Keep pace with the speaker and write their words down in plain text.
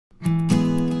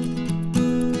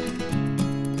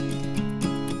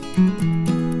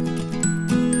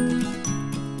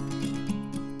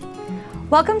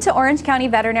Welcome to Orange County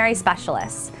Veterinary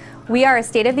Specialists. We are a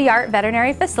state-of-the-art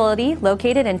veterinary facility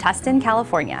located in Tustin,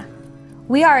 California.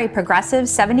 We are a progressive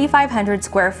 7,500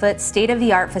 square foot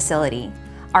state-of-the-art facility.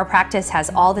 Our practice has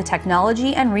all the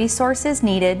technology and resources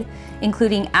needed,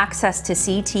 including access to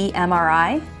CT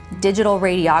MRI, digital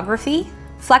radiography,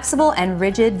 flexible and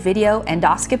rigid video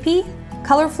endoscopy,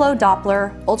 color flow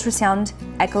Doppler, ultrasound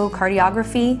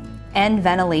echocardiography, and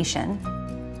ventilation.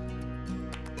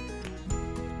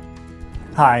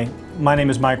 Hi, my name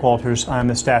is Mike Walters. I'm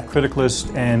the staff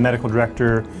criticalist and medical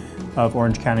director of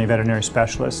Orange County Veterinary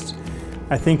Specialists.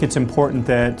 I think it's important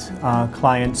that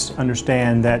clients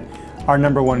understand that our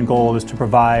number one goal is to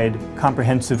provide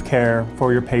comprehensive care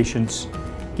for your patients,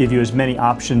 give you as many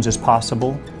options as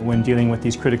possible when dealing with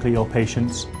these critically ill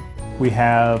patients. We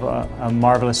have a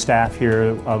marvelous staff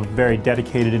here of very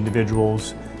dedicated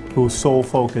individuals whose sole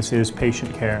focus is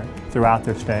patient care throughout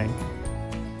their stay.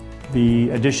 The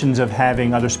additions of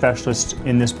having other specialists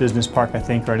in this business park, I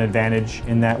think, are an advantage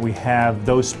in that we have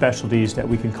those specialties that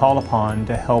we can call upon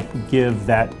to help give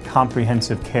that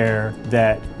comprehensive care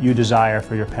that you desire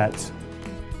for your pets.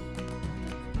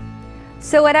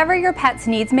 So whatever your pet's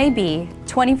needs may be,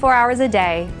 24 hours a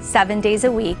day, 7 days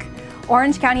a week,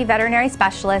 Orange County Veterinary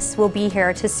Specialists will be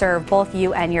here to serve both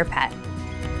you and your pet.